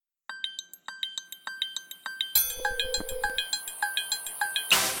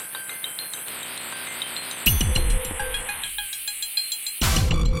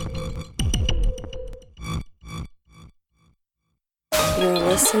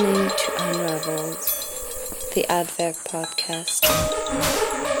listening to Unraveled, the Adwerk podcast.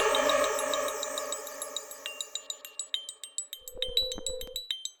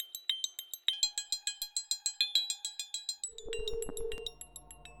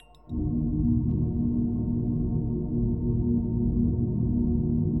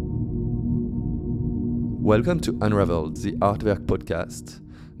 Welcome to Unraveled, the Artwerk podcast.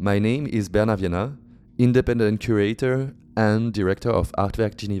 My name is Bernard Viena, independent curator and director of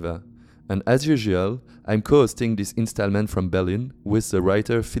Artwerk Geneva. And as usual, I'm co-hosting this installment from Berlin with the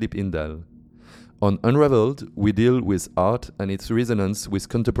writer Philipp Indal. On Unraveled, we deal with art and its resonance with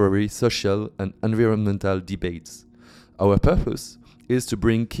contemporary social and environmental debates. Our purpose is to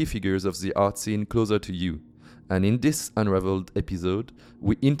bring key figures of the art scene closer to you. And in this Unraveled episode,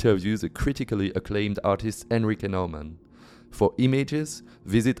 we interview the critically acclaimed artist Henrike Naumann. For images,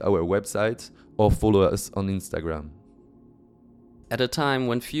 visit our website or follow us on Instagram. At a time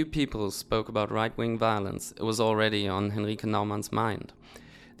when few people spoke about right-wing violence, it was already on Henrike Naumann's mind.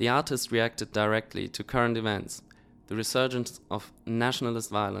 The artist reacted directly to current events, the resurgence of nationalist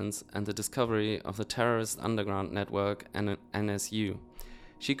violence and the discovery of the terrorist underground network NSU.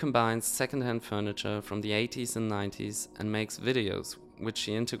 She combines second-hand furniture from the 80s and 90s and makes videos, which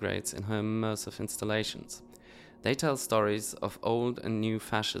she integrates in her immersive installations. They tell stories of old and new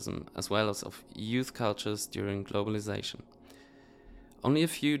fascism, as well as of youth cultures during globalization. Only a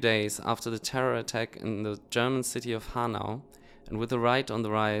few days after the terror attack in the German city of Hanau, and with the right on the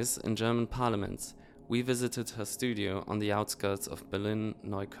rise in German parliaments, we visited her studio on the outskirts of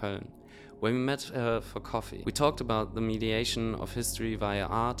Berlin-Neukölln, where we met her for coffee. We talked about the mediation of history via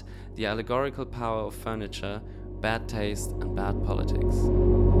art, the allegorical power of furniture, bad taste and bad politics.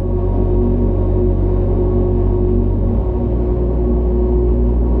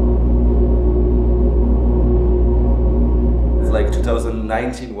 Like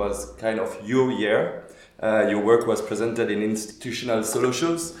 2019 was kind of your year. Your work was presented in institutional solo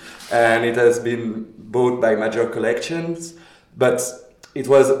shows, and it has been bought by major collections. But it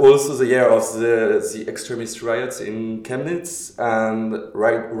was also the year of the extremist riots in Chemnitz and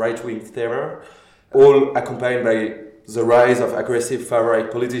right-wing terror, all accompanied by the rise of aggressive far-right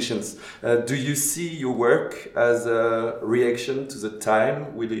politicians. Do you see your work as a reaction to the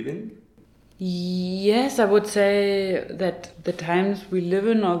time we live in? Yes, I would say that the times we live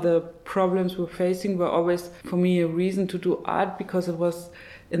in or the problems we're facing were always, for me, a reason to do art, because it was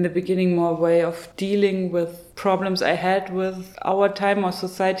in the beginning more a way of dealing with problems I had with our time or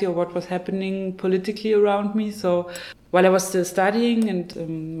society or what was happening politically around me. So while I was still studying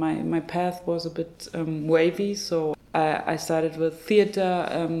and my path was a bit wavy, so I started with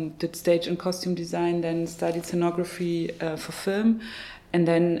theater, did stage and costume design, then studied scenography for film. And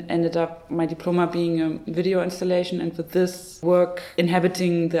then ended up my diploma being a video installation, and with this work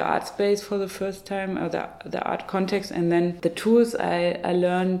inhabiting the art space for the first time, or the art context. And then the tools I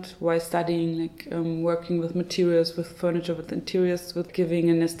learned while studying, like working with materials, with furniture, with interiors, with giving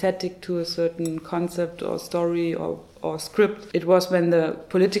an aesthetic to a certain concept or story or script. It was when the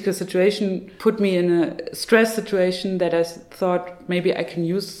political situation put me in a stress situation that I thought maybe I can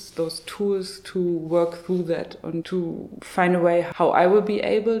use those tools to work through that and to find a way how I will be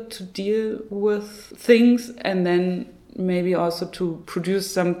able to deal with things, and then maybe also to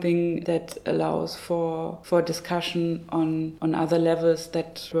produce something that allows for discussion on other levels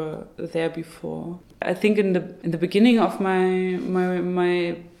that were there before. I think in the beginning of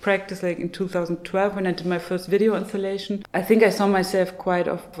my practice, like in 2012, when I did my first video installation, I think I saw myself quite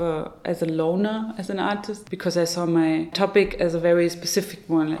as a loner as an artist, because I saw my topic as a very specific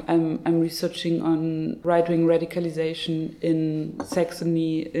one. Like I'm researching on right-wing radicalization in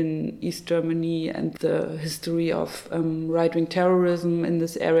Saxony, in East Germany, and the history of right-wing terrorism in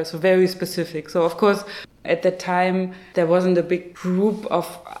this area. So very specific. So of course, at that time, there wasn't a big group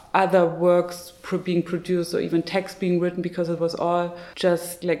of other works being produced or even text being written, because it was all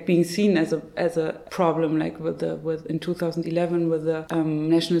just like being seen as a problem, like with in 2011 with the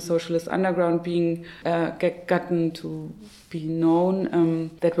National Socialist Underground being gotten to be known,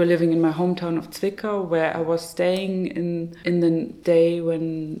 that we're living in my hometown of Zwickau, where I was staying in the day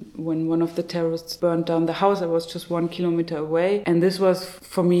when one of the terrorists burned down the house. I was just 1 kilometer away, and this was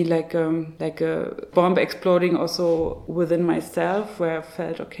for me like a bomb exploding also within myself, where I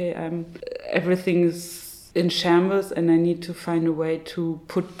felt, okay, everything's in shambles, and I need to find a way to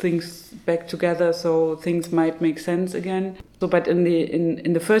put things back together so things might make sense again. So, but in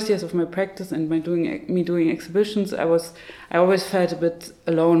the first years of my practice and doing exhibitions, I always felt a bit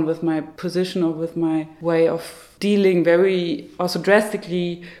alone with my position or with my way of dealing very also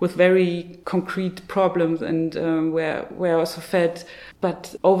drastically with very concrete problems, and where I also felt.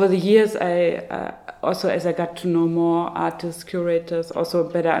 But over the years, I also, as I got to know more artists, curators, also a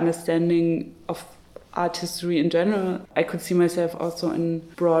better understanding of art history in general, I could see myself also in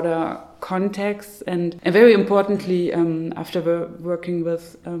broader contexts. And very importantly, after working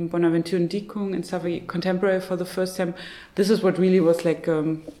with Bonaventure and Dikung in Savvy Contemporary for the first time, this is what really was like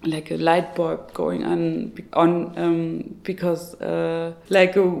a light bulb going on because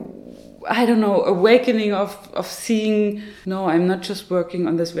like a awakening of seeing, no, I'm not just working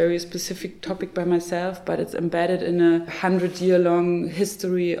on this very specific topic by myself, but it's embedded in a 100-year-long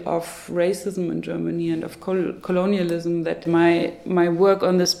history of racism in Germany and of colonialism, that my work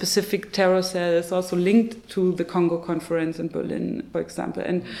on the specific terror cell is also linked to the Congo conference in Berlin, for example.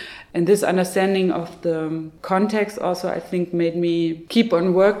 And this understanding of the context also, I think, made me keep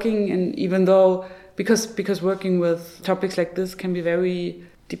on working. And even though, because working with topics like this can be very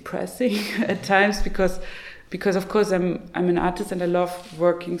depressing at times, because of course I'm an artist and I love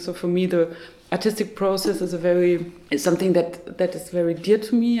working. So for me, the artistic process is something that is very dear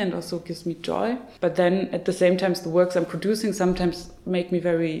to me and also gives me joy. But then at the same time, the works I'm producing sometimes make me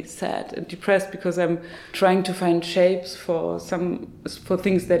very sad and depressed, because I'm trying to find shapes for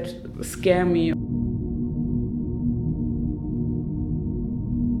things that scare me.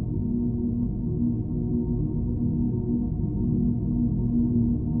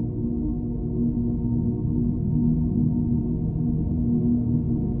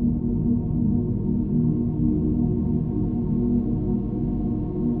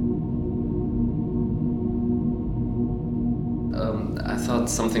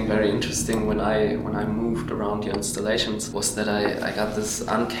 Something very interesting when I moved around your installations was that I got this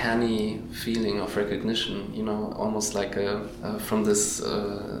uncanny feeling of recognition, almost like from this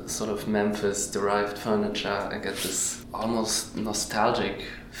sort of Memphis derived furniture. I get this almost nostalgic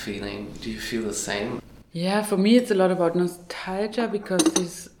feeling. Do you feel the same? Yeah, for me it's a lot about nostalgia,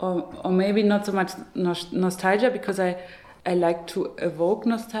 because or maybe not so much nostalgia, because I like to evoke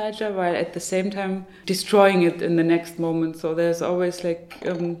nostalgia while at the same time destroying it in the next moment. So there's always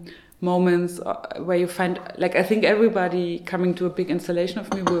moments where you find, I think everybody coming to a big installation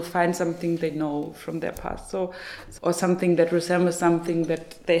of me will find something they know from their past, or something that resembles something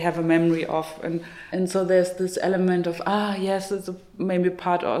that they have a memory of, and so there's this element of yes, it's maybe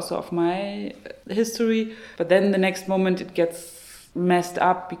part also of my history, but then the next moment it gets messed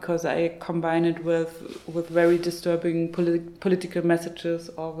up because I combine it with very disturbing political messages,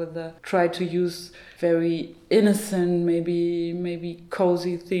 or try to use very innocent, maybe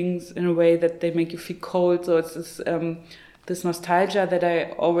cozy things in a way that they make you feel cold. So it's this nostalgia that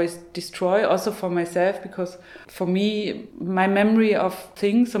I always destroy, also for myself, because for me, my memory of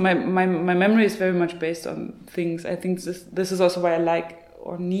things, so my memory is very much based on things. I think this is also why I like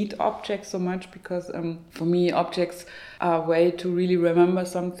or need objects so much, because for me objects are a way to really remember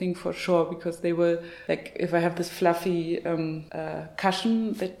something for sure, because they will, if I have this fluffy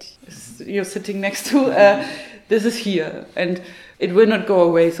cushion that you're sitting next to, this is here and it will not go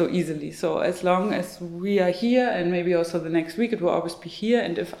away so easily. So as long as we are here, and maybe also the next week, it will always be here.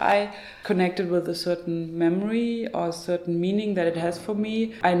 And if I connected with a certain memory or a certain meaning that it has for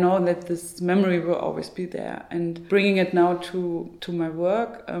me, I know that this memory will always be there. And bringing it now to my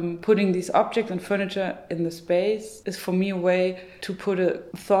work, putting these objects and furniture in the space is for me a way to put a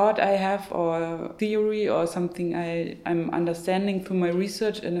thought I have, or a theory, or something I'm understanding through my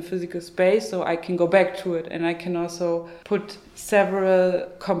research in a physical space, so I can go back to it, and I can also put several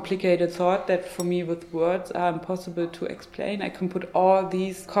complicated thoughts that for me with words are impossible to explain. I can put all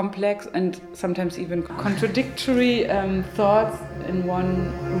these complex and sometimes even contradictory thoughts in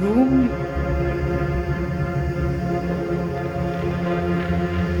one room.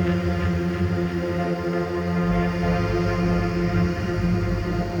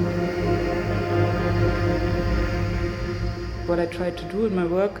 What I try to do in my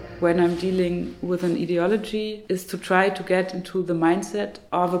work when I'm dealing with an ideology is to try to get into the mindset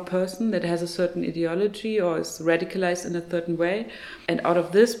of a person that has a certain ideology or is radicalized in a certain way. And out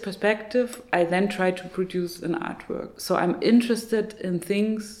of this perspective, I then try to produce an artwork. So I'm interested in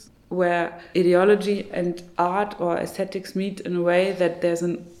things where ideology and art or aesthetics meet in a way that there's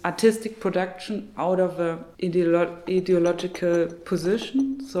an artistic production out of a ideological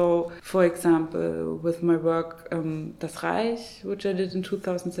position. So, for example, with my work Das Reich, which I did in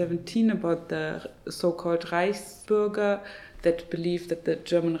 2017 about the so-called Reichsbürger that believe that the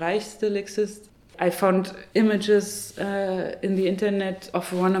German Reich still exists, I found images in the internet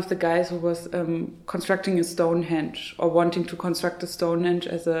of one of the guys who was constructing a Stonehenge or wanting to construct a Stonehenge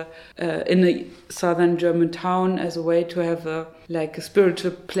as in a southern German town as a way to have a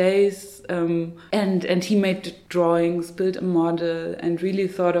spiritual place. And he made drawings, built a model, and really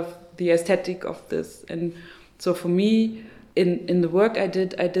thought of the aesthetic of this. And so for me, in the work I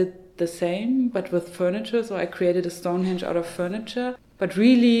did the same, but with furniture. So I created a Stonehenge out of furniture, but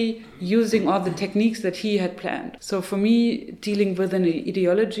really using all the techniques that he had planned. So for me, dealing with an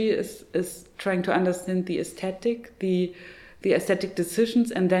ideology is trying to understand the aesthetic, the aesthetic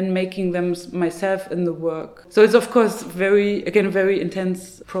decisions, and then making them myself in the work. So it's of course very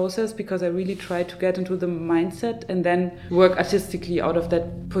intense process, because I really try to get into the mindset and then work artistically out of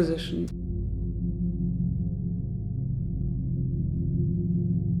that position.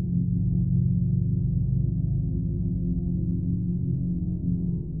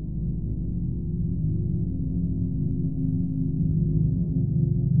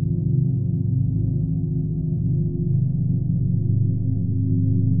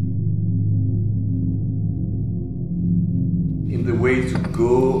 Way to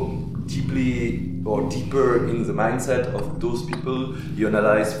go deeper in the mindset of those people, you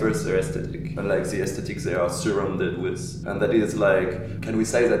analyze first their aesthetic and the aesthetics they are surrounded with, and that is can we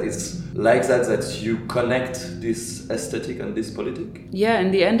say that it's like that you connect this aesthetic and this politic? Yeah, in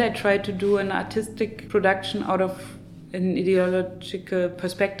the end I try to do an artistic production out of an ideological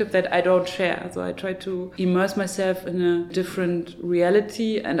perspective that I don't share. So I try to immerse myself in a different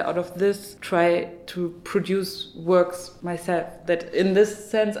reality, and out of this try to produce works myself. That in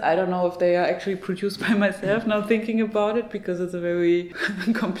this sense, I don't know if they are actually produced by myself now thinking about it, because it's a very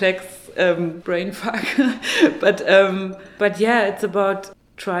complex brain fuck. But yeah, it's about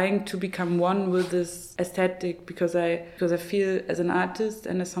trying to become one with this aesthetic, because I feel as an artist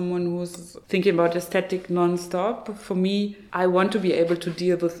and as someone who's thinking about aesthetic non-stop, for me, I want to be able to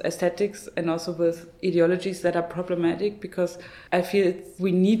deal with aesthetics and also with ideologies that are problematic, because I feel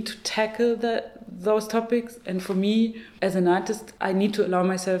we need to tackle those topics. And for me, as an artist, I need to allow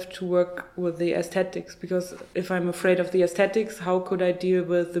myself to work with the aesthetics, because if I'm afraid of the aesthetics, how could I deal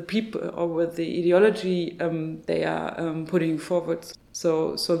with the people or with the ideology they are putting forward?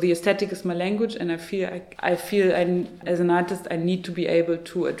 So the aesthetic is my language, and I feel as an artist I need to be able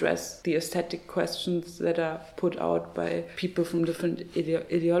to address the aesthetic questions that are put out by people from different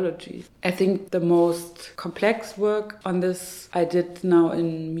ideologies. I think the most complex work on this I did now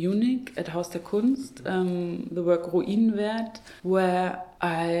in Munich at Haus der Kunst, the work Ruinenwert, where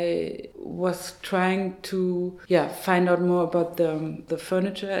I was trying to find out more about the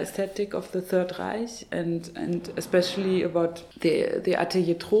furniture aesthetic of the Third Reich, and especially about the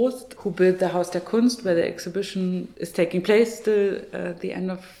Atelier Trost, who built the Haus der Kunst, where the exhibition is taking place still at the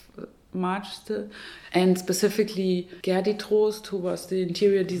end of March still, and specifically Gerdi Trost, who was the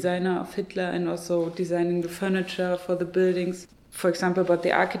interior designer of Hitler and also designing the furniture for the buildings. For example, about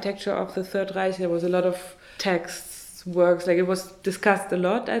the architecture of the Third Reich, there was a lot of texts, works, it was discussed a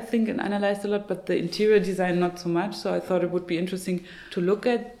lot, I think, and analyzed a lot, but the interior design not so much. So I thought it would be interesting to look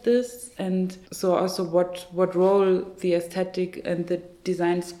at this, and so also what role the aesthetic and the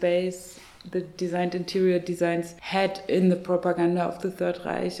design space, the designed interior designs had in the propaganda of the Third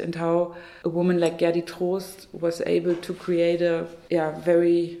Reich, and how a woman like Gerdi Trost was able to create a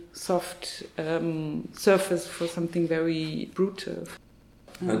very soft surface for something very brutal.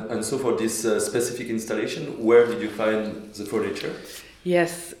 And so for this specific installation, where did you find the furniture?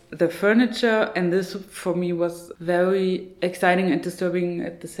 Yes, the furniture, and this for me was very exciting and disturbing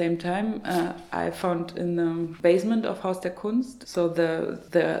at the same time. I found in the basement of Haus der Kunst, so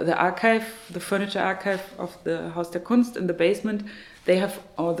the archive, the furniture archive of the Haus der Kunst in the basement, they have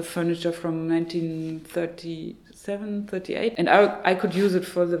all the furniture from 1937, 38, and I could use it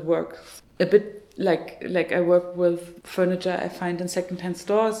for the work. A bit like I work with furniture I find in secondhand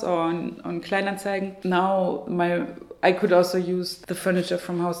stores or on Kleinanzeigen. Now I could also use the furniture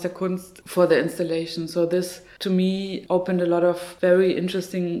from Haus der Kunst for the installation. So this, to me, opened a lot of very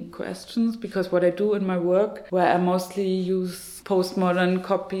interesting questions, because what I do in my work, where I mostly use postmodern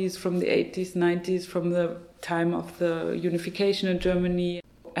copies from the 80s, 90s, from the time of the unification in Germany,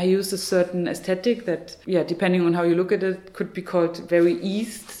 I use a certain aesthetic that, depending on how you look at it, could be called very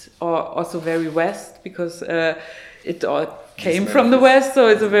East or also very West, because it all came from the West. So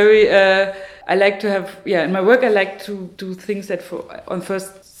it's a very, I like to have, in my work I like to do things that on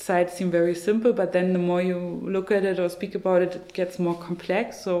first sight seem very simple, but then the more you look at it or speak about it, it gets more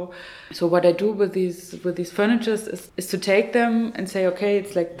complex. So what I do with these furnitures is to take them and say, okay,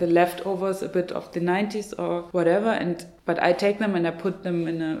 it's like the leftovers a bit of the 90s or whatever, but I take them and I put them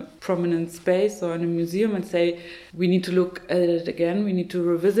in a prominent space or in a museum and say, we need to look at it again, we need to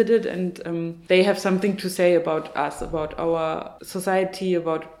revisit it, and they have something to say about us, about our society,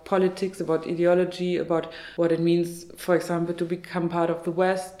 about politics, about ideology, about what it means, for example, to become part of the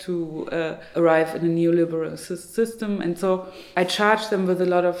West, to arrive in a neoliberal system. And so I charge them with a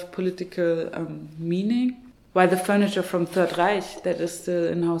lot of political meaning. While the furniture from Third Reich, that is still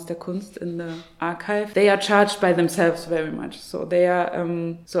in Haus der Kunst in the archive, they are charged by themselves very much. So they are.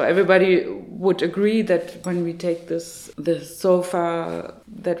 So everybody would agree that when we take this sofa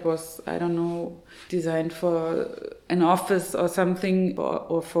that was, I don't know, designed for an office or something,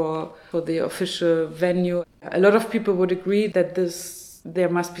 or for the official venue, a lot of people would agree that there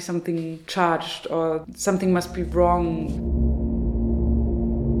must be something charged or something must be wrong.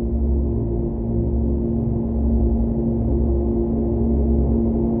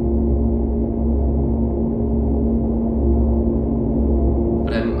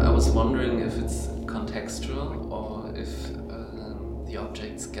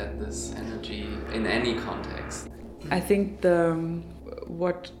 I think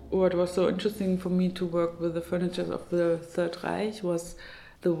what was so interesting for me to work with the furniture of the Third Reich was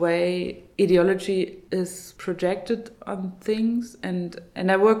the way ideology is projected on things, and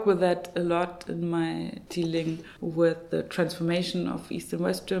I work with that a lot in my dealing with the transformation of East and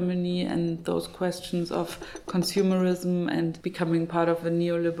West Germany and those questions of consumerism and becoming part of a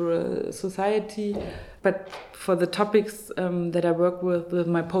neoliberal society. But for the topics that I work with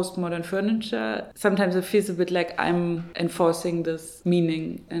my postmodern furniture, sometimes it feels a bit like I'm enforcing this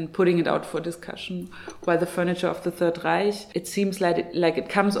meaning and putting it out for discussion. While the furniture of the Third Reich, it seems like it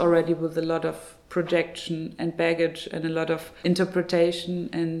comes already with a lot of projection and baggage and a lot of interpretation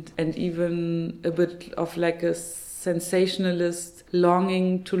and even a bit of like a sensationalist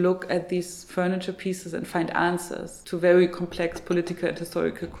longing to look at these furniture pieces and find answers to very complex political and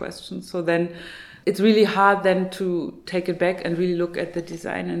historical questions. So then it's really hard then to take it back and really look at the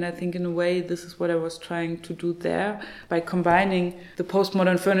design. And I think in a way, this is what I was trying to do there by combining the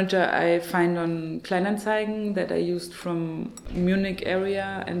postmodern furniture I find on Kleinanzeigen that I used from Munich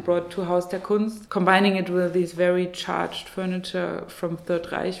area and brought to Haus der Kunst, combining it with these very charged furniture from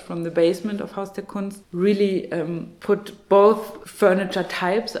Third Reich, from the basement of Haus der Kunst, really put both furniture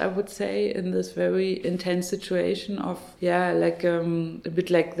types, I would say, in this very intense situation of, a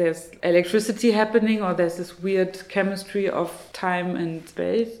bit like there's electricity happening, or there's this weird chemistry of time and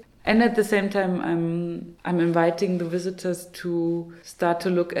space. And at the same time, I'm inviting the visitors to start to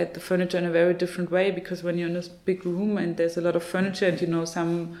look at the furniture in a very different way, because when you're in this big room and there's a lot of furniture and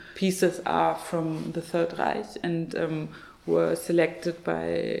some pieces are from the Third Reich and were selected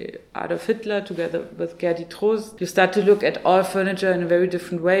by Adolf Hitler together with Gerdi Trost, you start to look at all furniture in a very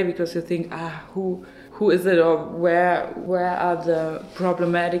different way, because you think, who is it, or where are the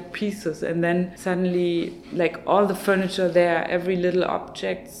problematic pieces? And then suddenly, like all the furniture there, every little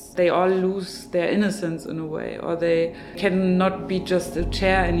objects, they all lose their innocence in a way, or they cannot be just a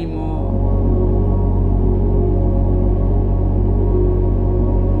chair anymore.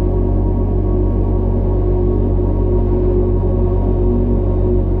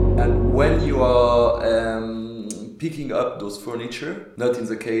 And when you are picking up those furniture, not in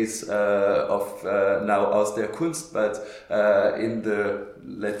the case of now Haus der Kunst, but in the,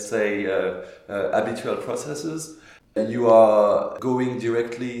 let's say, habitual processes, you are going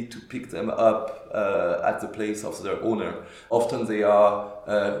directly to pick them up at the place of their owner. Often they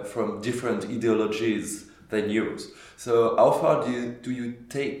are from different ideologies than yours. So how far do you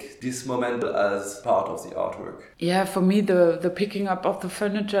take this moment as part of the artwork? Yeah, for me the picking up of the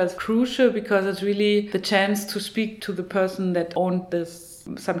furniture is crucial, because it's really the chance to speak to the person that owned this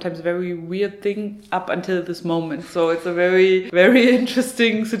sometimes very weird thing up until this moment. So it's a very, very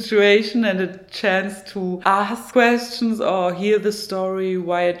interesting situation and a chance to ask questions or hear the story,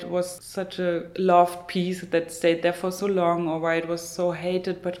 why it was such a loved piece that stayed there for so long, or why it was so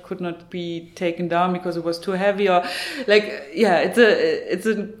hated but could not be taken down because it was too heavy, or it's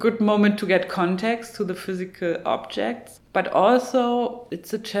a good moment to get context to the physical objects. But also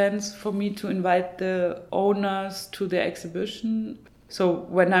it's a chance for me to invite the owners to the exhibition. So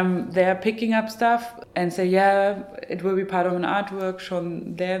when I'm there picking up stuff and say, yeah, it will be part of an artwork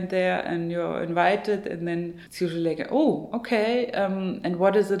shown there and there, and you're invited, and then it's usually like, oh, okay, and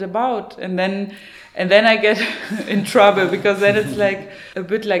what is it about? And then I get in trouble, because then it's like a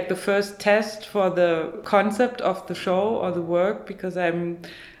bit like the first test for the concept of the show or the work, because I'm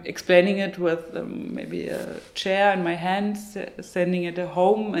explaining it with maybe a chair in my hands, sending it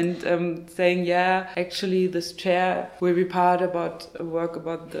home, and saying, yeah, actually this chair will be part about a work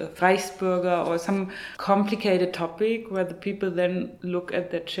about the Reichsbürger or some complicated topic, where the people then look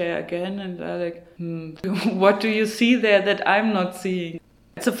at that chair again and are like, what do you see there that I'm not seeing?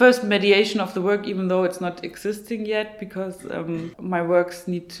 It's the first mediation of the work, even though it's not existing yet, because my works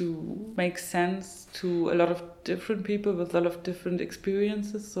need to make sense to a lot of different people with a lot of different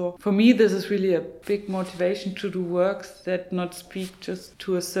experiences. So for me, this is really a big motivation to do works that not speak just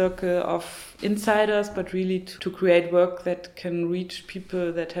to a circle of insiders, but really to create work that can reach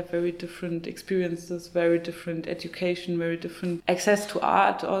people that have very different experiences, very different education, very different access to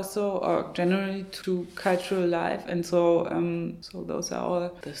art also, or generally to cultural life. And so those are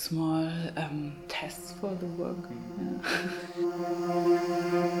all the small tests for the work.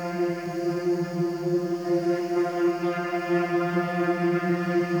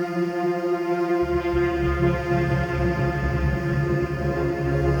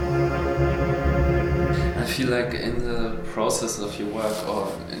 I feel like in the process of your work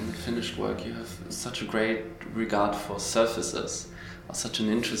or in the finished work, you have such a great regard for surfaces, or such an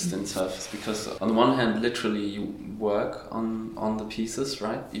interest in surface, because on the one hand, literally you work on the pieces,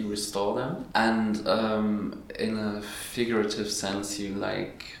 right? You restore them, and in a figurative sense, you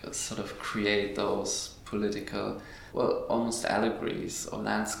like sort of create those political, well, almost allegories or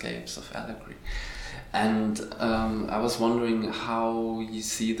landscapes of allegory. And I was wondering how you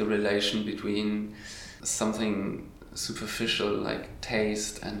see the relation between something superficial like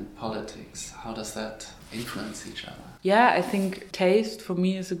taste and politics. How does that influence each other? Yeah, I think taste for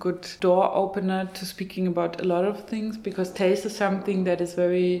me is a good door opener to speaking about a lot of things, because taste is something that is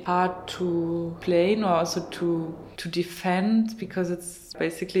very hard to explain or also to defend, because it's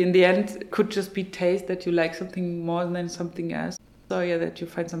basically in the end it could just be taste, that you like something more than something else. So yeah, that you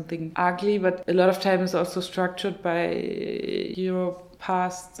find something ugly, but a lot of times also structured by your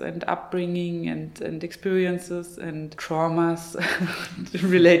past and upbringing and experiences and traumas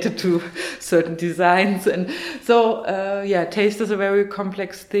related to certain designs. And so taste is a very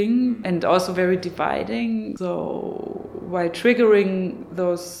complex thing and also very dividing. So while triggering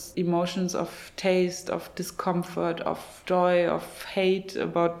those emotions of taste, of discomfort, of joy, of hate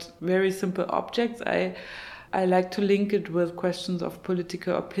about very simple objects, I like to link it with questions of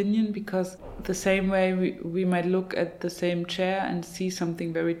political opinion, because the same way we might look at the same chair and see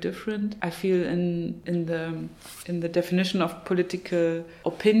something very different. I feel in the definition of political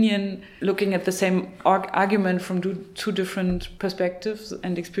opinion, looking at the same argument from two different perspectives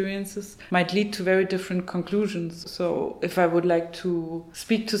and experiences might lead to very different conclusions. So if I would like to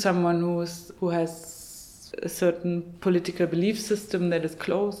speak to someone who has a certain political belief system that is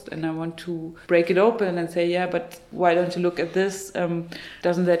closed, and I want to break it open and say, yeah, but why don't you look at this?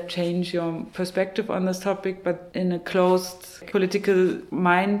 Doesn't that change your perspective on this topic? But in a closed political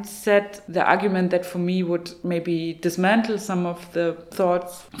mindset, the argument that for me would maybe dismantle some of the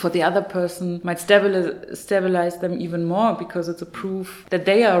thoughts for the other person might stabilize them even more, because it's a proof that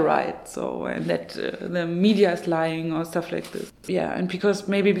they are right. So, and that the media is lying or stuff like this. Yeah, and because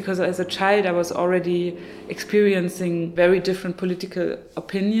as a child I was already experiencing very different political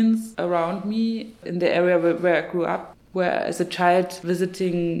opinions around me in the area where I grew up, where as a child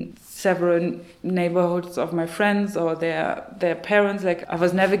visiting several neighborhoods of my friends or their parents, like I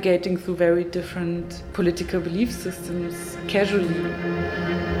was navigating through very different political belief systems casually.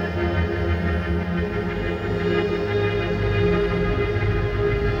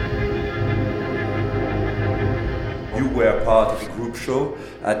 You were part of a group show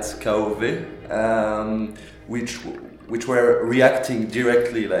at KOV, which were reacting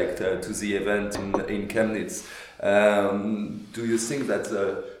directly to the event in Chemnitz. Do you think that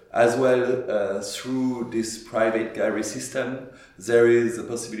as well through this private gallery system there is a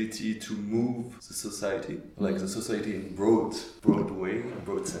possibility to move the society, like the society in broad way,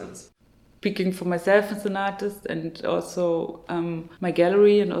 broad sense? Speaking for myself as an artist, and also my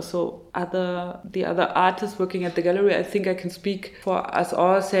gallery, and also the other artists working at the gallery, I think I can speak for us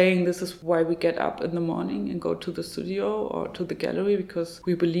all, saying this is why we get up in the morning and go to the studio or to the gallery, because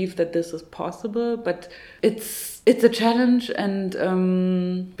we believe that this is possible. But it's a challenge,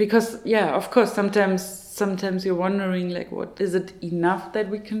 and because of course sometimes sometimes you're wondering, like, what is it enough that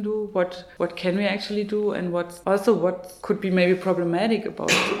we can do? What can we actually do? And what could be maybe problematic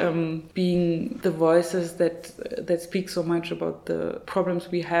about being the voices that speak so much about the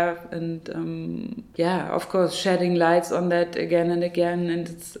problems we have, and of course shedding lights on that again and again. And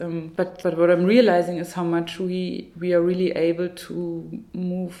it's but what I'm realizing is how much we are really able to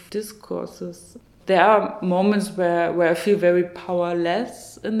move discourses. There are moments where I feel very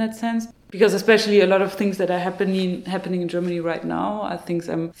powerless in that sense, because especially a lot of things that are happening in Germany right now are things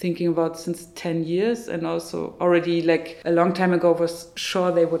I'm thinking about since 10 years, and also already like a long time ago was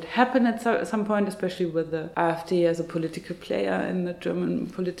sure they would happen at some point, especially with the AfD as a political player in the German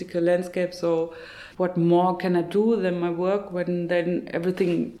political landscape. So what more can I do than my work when then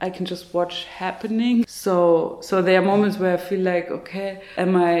everything I can just watch happening? So there are moments where I feel like, okay,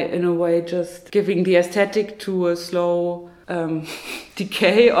 am I in a way just giving the aesthetic to a slow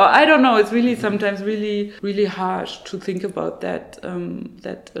decay? Or I don't know, it's really sometimes really, really harsh to think about that,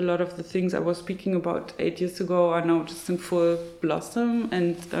 that a lot of the things I was speaking about 8 years ago are now just in full blossom,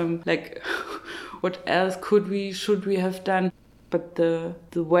 and what else should we have done? But the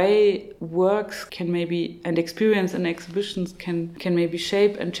way works can maybe, and experience and exhibitions can maybe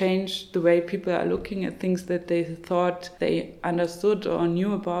shape and change the way people are looking at things that they thought they understood or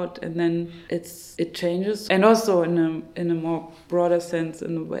knew about, and then it changes. And also in a more broader sense,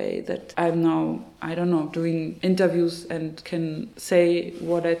 in a way that I'm now, I don't know, doing interviews and can say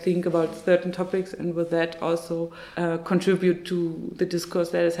what I think about certain topics, and with that also contribute to the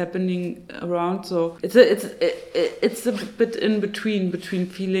discourse that is happening around. So it's a bit in between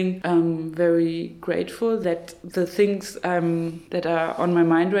feeling very grateful that the things that are on my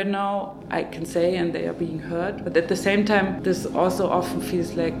mind right now I can say and they are being heard, but at the same time this also often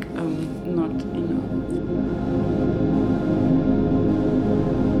feels like not enough.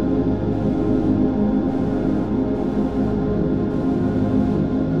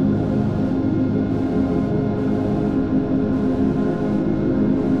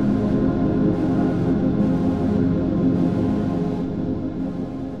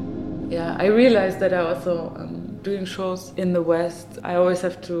 I realized that I also, doing shows in the West, I always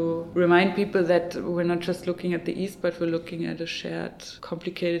have to remind people that we're not just looking at the East, but we're looking at a shared,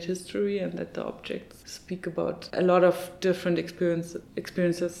 complicated history, and that the objects speak about a lot of different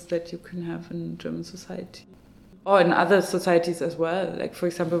experiences that you can have in German society. Or in other societies as well. Like, for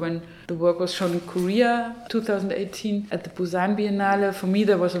example, when the work was shown in Korea 2018 at the Busan Biennale, for me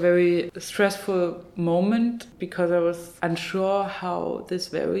that was a very stressful moment, because I was unsure how this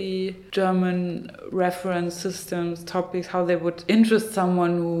very German reference systems, topics, how they would interest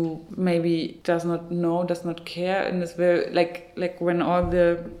someone who maybe does not know, does not care, and is very like when all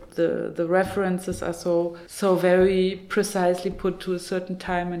the references are so very precisely put to a certain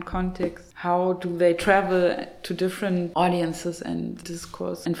time and context. How do they travel to different audiences and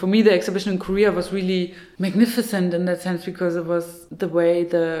discourse? And for me, the exhibition in Korea was really magnificent in that sense, because it was the way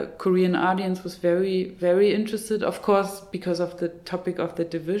the Korean audience was very, very interested, of course, because of the topic of the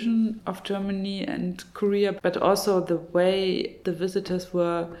division of Germany and Korea, but also the way the visitors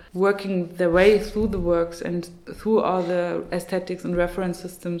were working their way through the works and through all the aesthetics and reference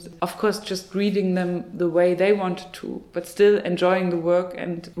systems. Of course, just reading them the way they wanted to, but still enjoying the work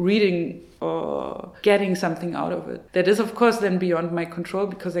and reading or getting something out of it. That is, of course, then beyond my control,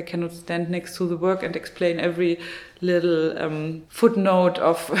 because I cannot stand next to the work and explain every little footnote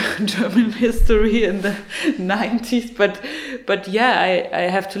of German history in the 90s. But yeah, I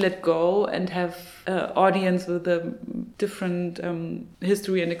have to let go and have audience with a different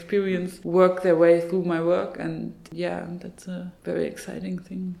history and experience work their way through my work. And yeah, that's a very exciting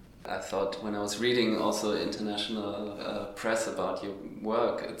thing. I thought when I was reading also international press about your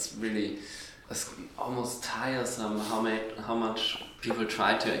work, it's really almost tiresome how much people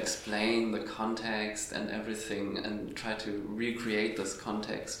try to explain the context and everything and try to recreate this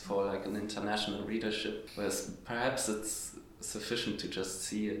context for like an international readership, whereas perhaps it's sufficient to just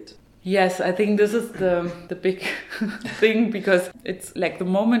see it. Yes, I think this is the big thing, because it's like the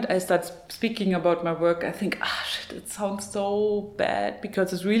moment I start speaking about my work, I think, shit, it sounds so bad,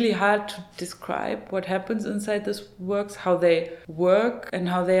 because it's really hard to describe what happens inside these works, how they work, and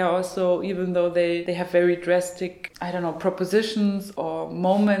how they are also, even though they have very drastic, I don't know, propositions or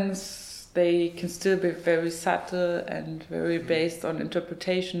moments they can still be very subtle and very based on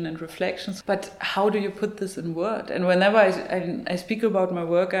interpretation and reflections. But how do you put this in word? And whenever I speak about my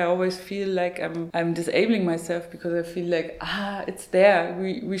work, I always feel like I'm disabling myself, because I feel like, it's there.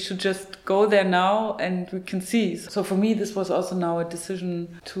 We should just go there now and we can see. So for me, this was also now a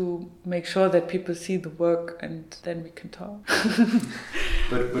decision to make sure that people see the work, and then we can talk.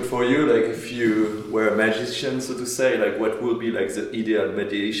 But for you, like, if you were a magician, so to say, like, what would be like the ideal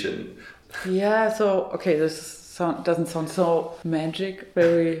mediation? Yeah, so, okay, doesn't sound so magic,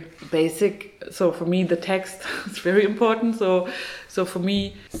 very basic. So for me, the text is very important. So for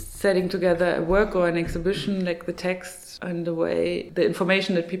me, setting together a work or an exhibition, like the text and the way the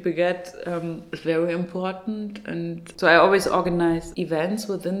information that people get is very important. And so I always organize events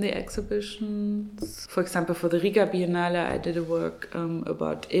within the exhibitions. For example, for the Riga Biennale, I did a work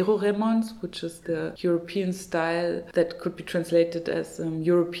about aeroremons, which is the European style that could be translated as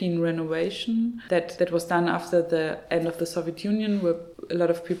European renovation. That was done after the end of the Soviet Union, where a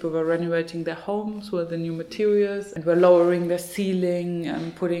lot of people were renovating their homes with the new materials and were lowering their ceiling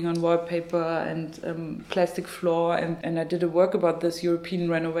and putting on wallpaper and plastic floor. And I did a work about this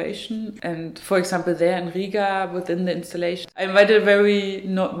European renovation. And for example, there in Riga, within the installation, I invited a very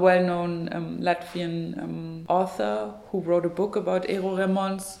well-known Latvian author who wrote a book about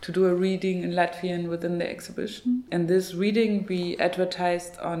aeroremons to do a reading in Latvian within the exhibition. And this reading we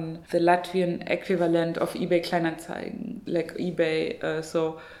advertised on the Latvian equivalent of eBay Kleinanzeigen, like eBay.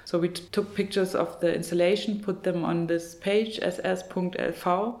 So we took pictures of the installation, put them on this page,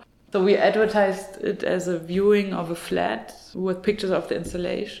 ss.lv. So we advertised it as a viewing of a flat with pictures of the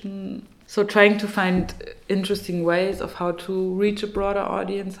installation. So trying to find interesting ways of how to reach a broader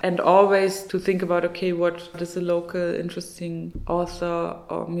audience, and always to think about, okay, what is a local interesting author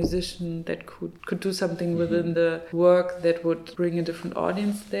or musician that could do something within the work that would bring a different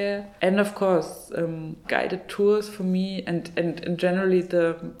audience there. And of course, guided tours for me, and generally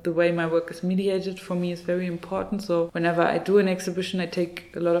the way my work is mediated for me is very important. So whenever I do an exhibition, I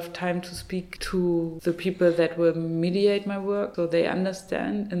take a lot of time to speak to the people that will mediate my work, so they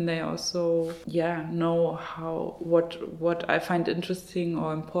understand and they also know what I find interesting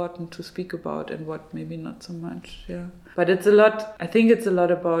or important to speak about, and what maybe not so much. But it's a lot. I think it's a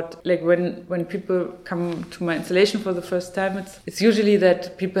lot about, like, when people come to my installation for the first time, it's usually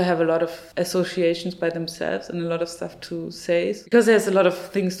that people have a lot of associations by themselves and a lot of stuff to say, because there's a lot of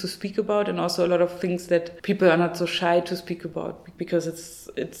things to speak about, and also a lot of things that people are not so shy to speak about, because it's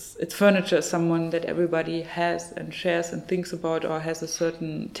furniture, someone that everybody has and shares and thinks about or has a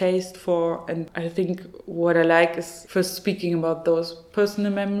certain taste for. And I think what I like is first speaking about those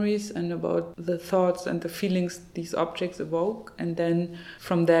personal memories and about the thoughts and the feelings these objects evoke, and then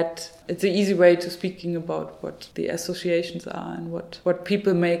from that it's an easy way to speaking about what the associations are and what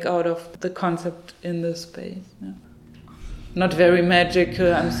people make out of the concept in the space. Not very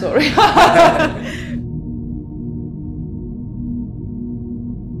magical, I'm sorry.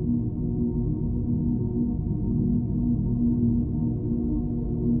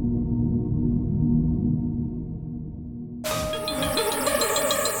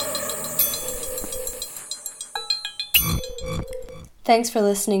 Thanks for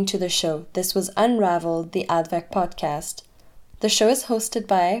listening to the show. This was Unraveled, the Adwerk podcast. The show is hosted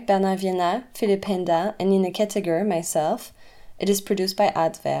by Bernard Vienna, Philippe Henda, and Nina Kettiger, myself. It is produced by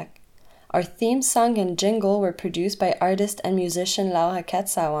Adwerk. Our theme song and jingle were produced by artist and musician Laura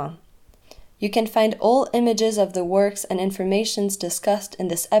Katsawan. You can find all images of the works and informations discussed in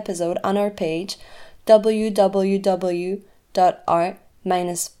this episode on our page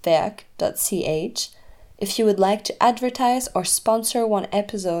www.art-werk.ch. If you would like to advertise or sponsor one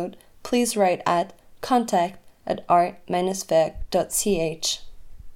episode, please write at contact@art-werk.ch.